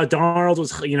six, but Darnold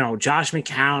was, Josh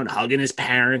McCown hugging his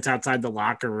parents outside the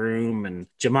locker room, and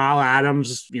Jamal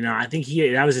Adams, I think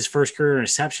that was his first career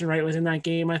interception, right? Was in that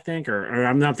game, I think, or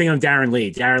I'm not thinking of Darren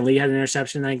Lee. Darren Lee had an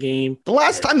interception in that game. The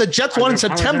last time the Jets won in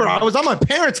September, I was on my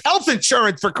parents' health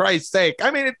insurance, for Christ's sake.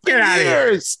 I mean, it's been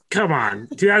years. Come on.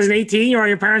 2018, you're on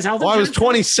your parents' health insurance? I was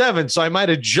 27, so I might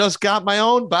have just got my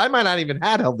own, but I might not even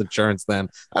had health insurance then.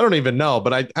 I don't even know,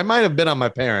 but I might have been on my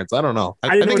parents. I don't know.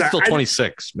 I think it's still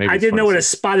 26. Maybe I didn't know what a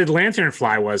spotted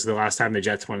lanternfly was the last time the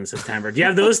Jets won in September. Do you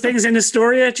have those things in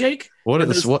Astoria, Jake? What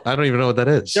I don't even know what that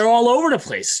is. They're all over the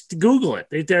place. Google it.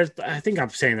 I think I'm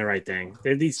saying the right thing.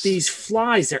 They're these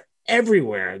flies. They're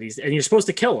everywhere. And you're supposed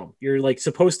to kill them. You're like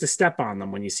supposed to step on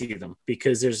them when you see them,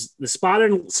 because there's the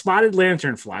spotted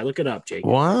lanternfly. Look it up, Jake.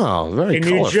 Wow, very in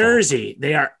colorful. New Jersey.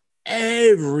 They are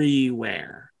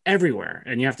everywhere,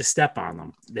 and you have to step on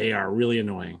them. They are really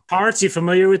annoying. Hearts, you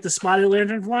familiar with the spotted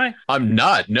lanternfly? I'm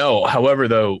not, no. However,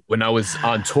 though, when I was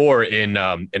on tour in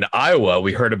Iowa,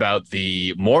 we heard about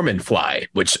the Mormon fly,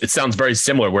 which it sounds very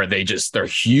similar, where they're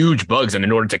huge bugs, and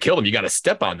in order to kill them, you got to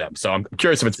step on them. So I'm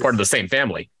curious if it's part of the same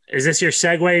family. Is this your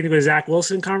segue into a Zach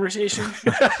Wilson conversation?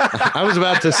 I was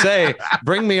about to say,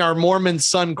 bring me our Mormon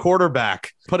son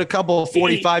quarterback. Put a couple of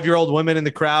 45-year-old women in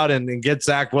the crowd and get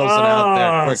Zach Wilson out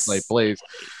there quickly, please.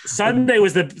 Sunday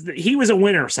he was a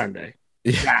winner Sunday.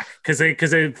 Yeah, because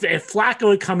if Flacco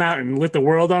would come out and lit the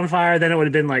world on fire, then it would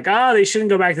have been like, they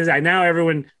shouldn't go back to Zach. Now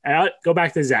everyone go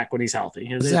back to Zach when he's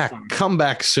healthy. Zach, come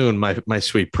back soon, my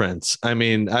sweet prince. I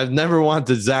mean, I've never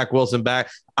wanted Zach Wilson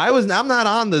back. I'm not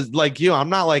on the like you. I'm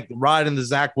not like riding the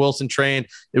Zach Wilson train.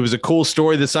 It was a cool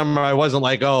story this summer. I wasn't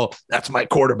like, that's my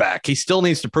quarterback. He still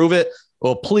needs to prove it.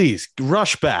 Well, please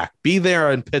rush back. Be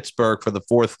there in Pittsburgh for the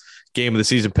fourth game of the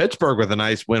season. Pittsburgh with a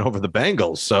nice win over the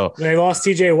Bengals. So they lost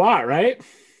TJ Watt, right?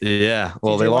 Yeah.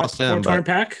 Well, they lost him.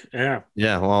 Pack. Yeah.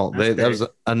 Yeah. Well, that was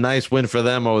a nice win for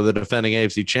them over the defending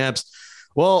AFC champs.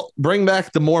 Well, bring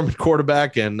back the Mormon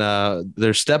quarterback, and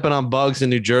they're stepping on bugs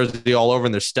in New Jersey all over,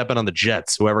 and they're stepping on the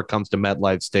Jets, whoever comes to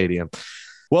MetLife Stadium.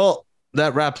 Well,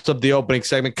 that wraps up the opening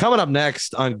segment. Coming up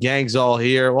next on Gangs All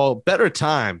Here, well, better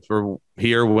times were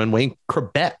here when Wayne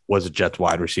Corbett was a Jets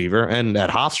wide receiver, and at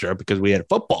Hofstra because we had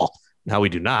football. Now we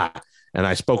do not. And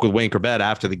I spoke with Wayne Corbett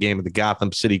after the game of the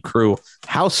Gotham City Crew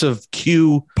House of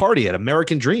Q party at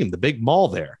American Dream, the big mall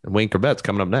there. And Wayne Corbett's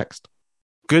coming up next.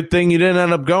 Good thing you didn't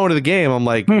end up going to the game. I'm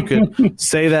like, you could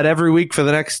say that every week for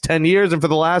the next 10 years and for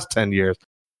the last 10 years.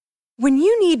 When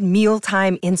you need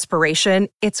mealtime inspiration,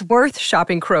 it's worth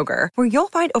shopping Kroger, where you'll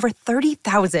find over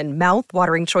 30,000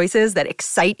 mouth-watering choices that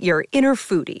excite your inner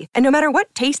foodie. And no matter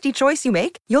what tasty choice you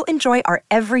make, you'll enjoy our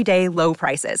everyday low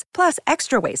prices, plus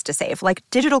extra ways to save, like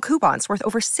digital coupons worth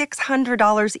over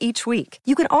 $600 each week.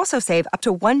 You can also save up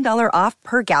to $1 off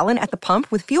per gallon at the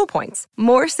pump with fuel points.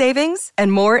 More savings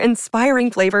and more inspiring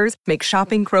flavors make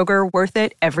shopping Kroger worth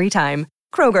it every time.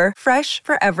 Kroger, fresh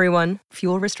for everyone.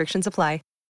 Fuel restrictions apply.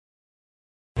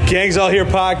 Gangs All Here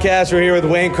podcast. We're here with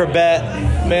Wayne Corbett.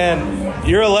 Man,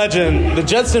 you're a legend. The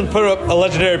Jets didn't put up a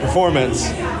legendary performance.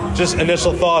 Just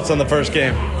initial thoughts on the first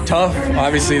game. Tough.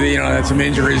 Obviously, had some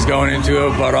injuries going into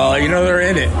it, but, they're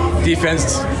in it.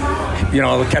 Defense,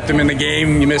 kept them in the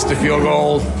game. You missed a field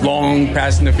goal, long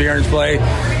pass interference play.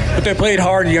 But they played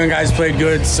hard. The young guys played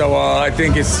good. So I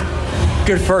think it's going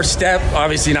good first step.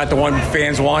 Obviously not the one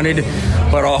fans wanted,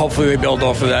 but hopefully they build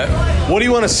off of that. What do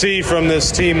you want to see from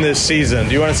this team this season?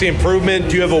 Do you want to see improvement?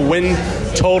 Do you have a win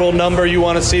total number you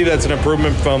want to see that's an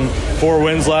improvement from 4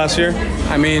 wins last year?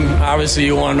 I mean, obviously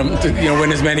you want them to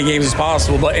win as many games as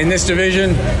possible, but in this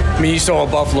division, I mean, you saw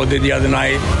what Buffalo did the other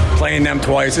night, playing them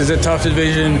twice. It's a tough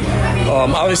division.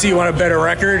 Obviously you want a better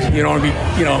record. You don't want to be,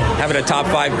 having a top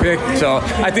 5 pick. So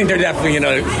I think they're definitely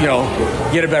going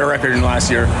to, get a better record than last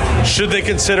year. Should they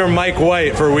consider Mike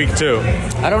White for week 2?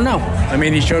 I don't know. I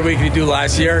mean, he showed what he could do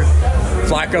last year.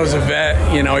 Flacco's a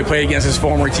vet. He played against his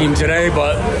former team today,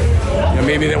 but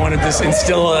maybe they wanted to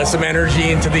instill some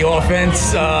energy into the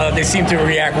offense. They seemed to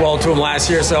react well to him last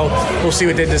year, so we'll see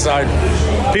what they decide.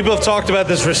 People have talked about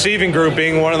this receiving group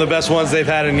being one of the best ones they've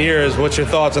had in years. What's your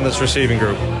thoughts on this receiving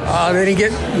group? They didn't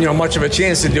get much of a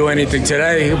chance to do anything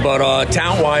today, but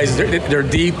talent-wise, they're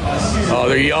deep.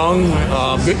 They're young,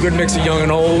 good mix of young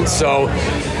and old. So,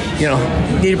 you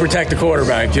need to protect the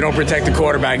quarterback. If you don't protect the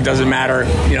quarterback, it doesn't matter,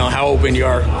 how open you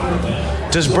are.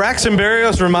 Does Braxton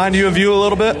Berrios remind you of you a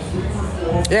little bit?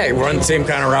 Yeah, he runs the same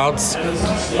kind of routes.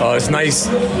 It's nice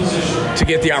to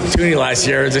get the opportunity last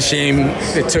year. It's a shame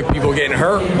it took people getting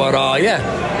hurt, but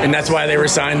and that's why they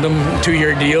resigned them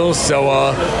 2-year deals.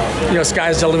 So,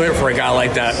 sky's the limit for a guy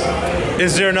like that.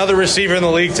 Is there another receiver in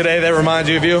the league today that reminds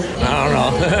you of you? I don't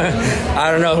know. I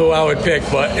don't know who I would pick,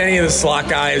 but any of the slot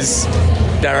guys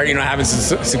that are having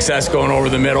some success going over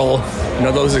the middle,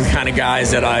 those are the kind of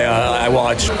guys that I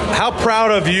watch. How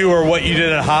proud of you or what you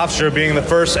did at Hofstra, being the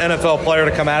first NFL player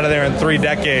to come out of there in 3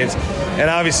 decades? And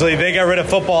obviously they got rid of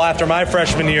football after my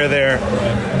freshman year there,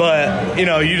 but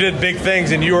you did big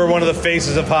things and you were one of the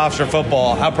faces of Hofstra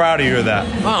football. How proud are you of that?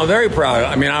 Oh, very proud.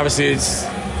 I mean, obviously it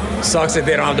sucks that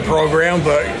they don't have the program,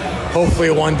 but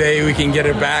hopefully one day we can get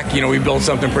it back. We built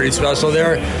something pretty special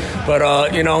there. But,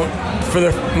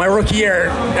 for my rookie year,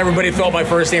 everybody thought my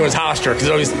first name was Hofstra because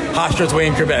it was Hofstra's Way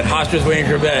in Corbett, Hofstra's Way in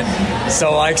Corbett.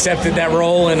 So I accepted that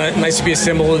role, and it's nice to be a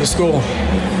symbol of the school.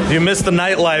 You missed the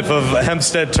nightlife of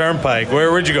Hempstead Turnpike.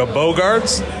 Where'd you go,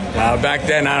 Bogart's? Back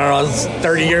then, I don't know, it was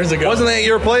 30 years ago. Wasn't that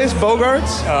your place,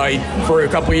 Bogart's? For a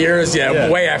couple of years, yeah,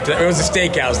 way after. It was a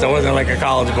steakhouse, though. It wasn't like a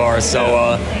college bar.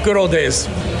 So, good old days.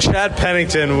 Chad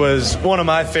Pennington was one of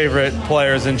my favorite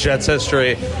players in Jets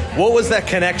history. What was that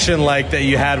connection like that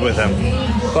you had with him?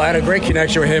 Well, I had a great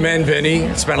connection with him and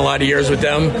Vinny. Spent a lot of years with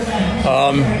them.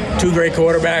 2 great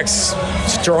quarterbacks,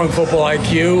 strong football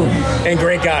IQ, and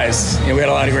great guys. We had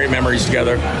a lot of great memories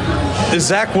together. Is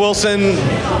Zach Wilson,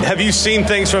 have you seen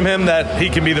things from him that he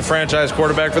can be the franchise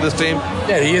quarterback for this team?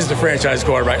 Yeah, he is the franchise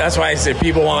quarterback. That's why I said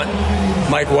people want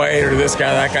Mike White or this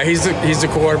guy, that guy. He's the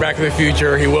quarterback of the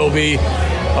future. He will be.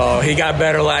 He got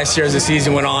better last year as the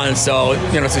season went on, so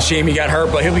it's a shame he got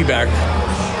hurt, but he'll be back.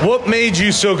 What made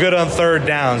you so good on third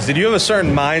downs? Did you have a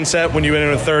certain mindset when you went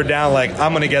into a third down, like,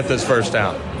 I'm going to get this first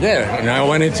down? Yeah, I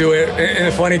went into it, and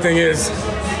the funny thing is,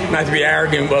 not to be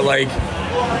arrogant, but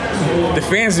the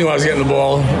fans knew I was getting the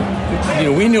ball.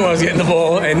 We knew I was getting the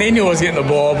ball, and they knew I was getting the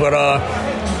ball, but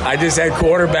I just had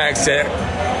quarterbacks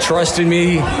that trusted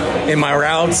me in my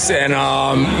routes, and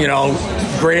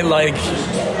great,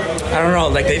 I don't know,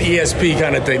 like that ESP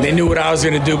kind of thing. They knew what I was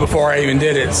going to do before I even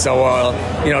did it. So,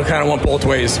 kind of went both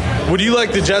ways. Would you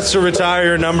like the Jets to retire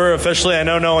your number officially? I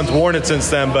know no one's worn it since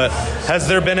then, but has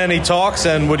there been any talks,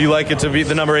 and would you like it to be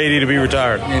the number 80 to be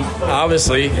retired? And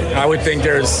obviously, I would think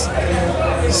there's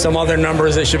some other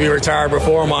numbers that should be retired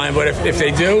before mine, but if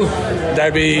they do,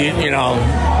 that'd be,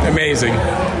 amazing.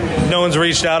 No one's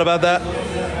reached out about that?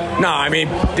 No, I mean,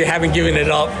 they haven't given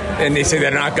it up, and they say they're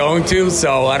not going to,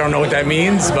 so I don't know what that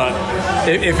means, but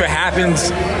if it happens,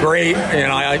 great.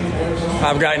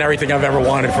 I've gotten everything I've ever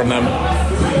wanted from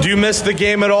them. Do you miss the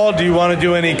game at all? Do you want to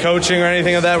do any coaching or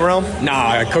anything of that realm? No,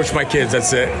 I coach my kids,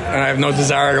 that's it. And I have no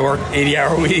desire to work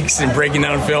 80-hour weeks and breaking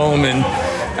down film, and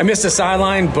I miss the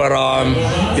sideline, but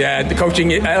the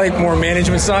coaching, I like more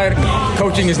management side.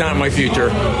 Coaching is not my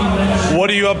future. What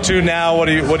are you up to now? What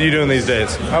are you doing these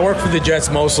days? I work for the Jets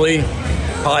mostly,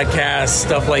 podcasts,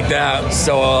 stuff like that.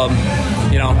 So,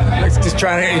 just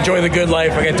trying to enjoy the good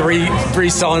life. I got three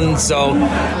sons, so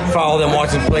follow them,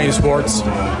 watch them playing sports.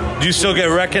 Do you still get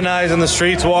recognized in the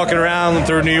streets walking around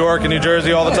through New York and New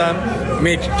Jersey all the time? I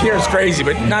mean, here it's crazy,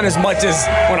 but not as much as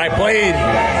when I played,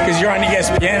 because you're on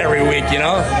ESPN every week,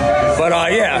 But,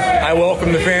 I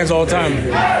welcome the fans all the time.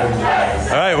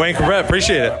 All right, Wayne Corbett,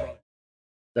 appreciate it.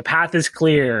 The path is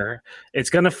clear.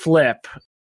 It's going to flip.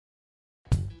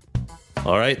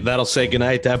 All right, that'll say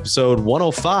goodnight to episode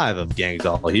 105 of Gangs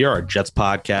All Here, our Jets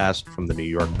podcast from the New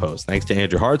York Post. Thanks to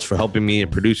Andrew Hartz for helping me in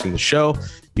producing the show.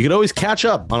 You can always catch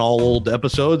up on all old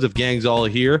episodes of Gangs All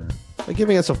Here by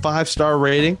giving us a 5-star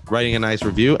rating, writing a nice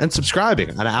review, and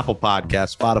subscribing on Apple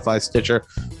Podcasts, Spotify, Stitcher,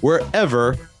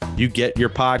 wherever you get your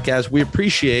podcast. We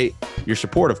appreciate your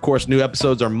support. Of course, new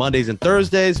episodes are Mondays and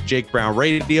Thursdays. Jake Brown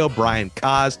Radio, Brian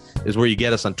Kaz is where you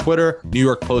get us on Twitter. New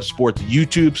York Post Sports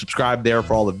YouTube. Subscribe there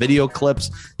for all the video clips.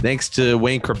 Thanks to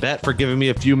Wayne Corbett for giving me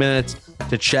a few minutes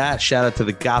to chat. Shout out to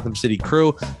the Gotham City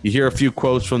crew. You hear a few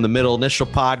quotes from the Middle Initial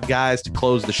Pod guys to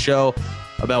close the show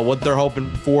about what they're hoping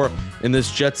for in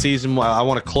this Jet season. I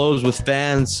want to close with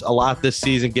fans a lot this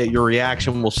season. Get your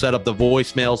reaction. We'll set up the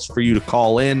voicemails for you to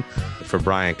call in. For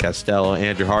Brian Costello,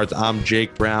 Andrew Hartz, I'm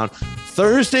Jake Brown.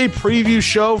 Thursday preview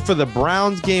show for the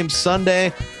Browns game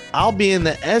Sunday. I'll be in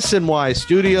the SNY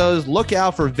studios. Look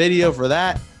out for video for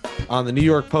that on the New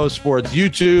York Post Sports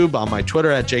YouTube, on my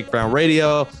Twitter at Jake Brown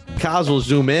Radio. Kaz will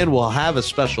zoom in. We'll have a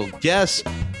special guest.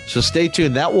 So stay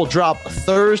tuned. That will drop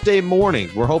Thursday morning.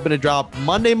 We're hoping to drop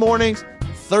Monday mornings,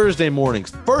 Thursday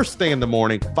mornings, first thing in the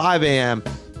morning, 5 a.m.,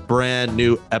 brand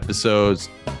new episodes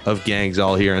of Gangs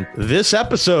All Here. And this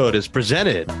episode is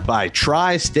presented by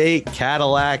Tri-State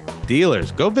Cadillac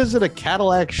Dealers. Go visit a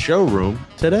Cadillac showroom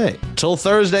today. Till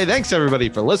Thursday, thanks everybody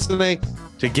for listening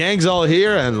to Gangs All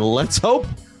Here, and let's hope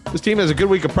this team has a good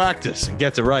week of practice and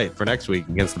gets it right for next week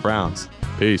against the Browns.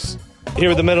 Peace. Here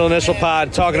with the Middle Initial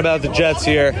Pod, talking about the Jets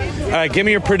here. All right, give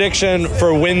me your prediction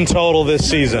for win total this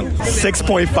season.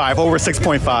 6.5, over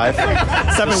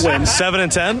 6.5. 7 wins. 7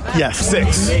 and 10? Yes.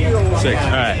 6. All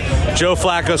right. Joe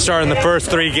Flacco starting the first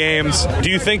 3 games.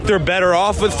 Do you think they're better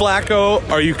off with Flacco?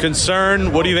 Are you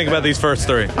concerned? What do you think about these first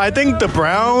 3? I think the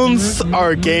Browns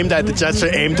are a game that the Jets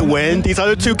should aim to win. These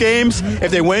other 2 games,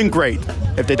 if they win, great.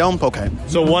 If they don't, okay.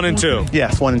 So 1 and 2?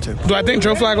 Yes, 1 and 2. Do I think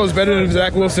Joe Flacco is better than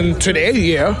Zach Wilson today?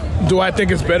 Yeah. Do I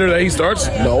think it's better that he starts?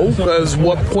 No. Because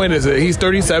what point is it? He's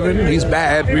 37. He's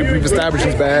bad. We've established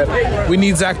he's bad. We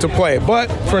need Zach to play. But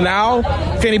for now,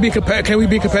 can we be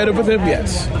competitive with him?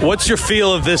 Yes. What's your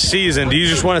feel of this season? Do you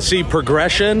just want to see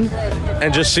progression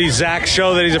and just see Zach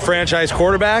show that he's a franchise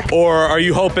quarterback? Or are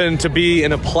you hoping to be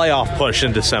in a playoff push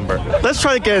in December? Let's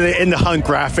try to get it in the Hunt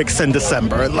graphics in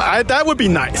December. That would be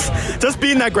nice. Just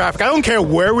be in that graphic. I don't care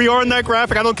where we are in that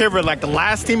graphic. I don't care if we're like the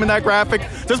last team in that graphic.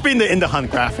 Just be in the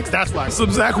Hunt graphics. That's why. Some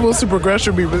Zach Wilson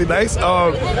progression would be really nice.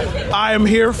 I am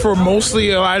here for mostly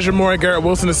Elijah Moore and Garrett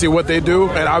Wilson to see what they do,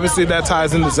 and obviously that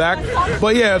ties into Zach.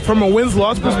 But yeah, from a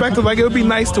wins-loss perspective, like it would be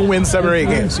nice to win 7 or 8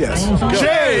 games. Yes.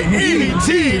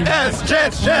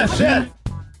 Jets, Jets.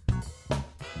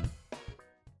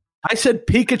 I said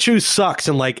Pikachu sucks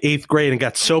in like 8th grade and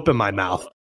got soap in my mouth.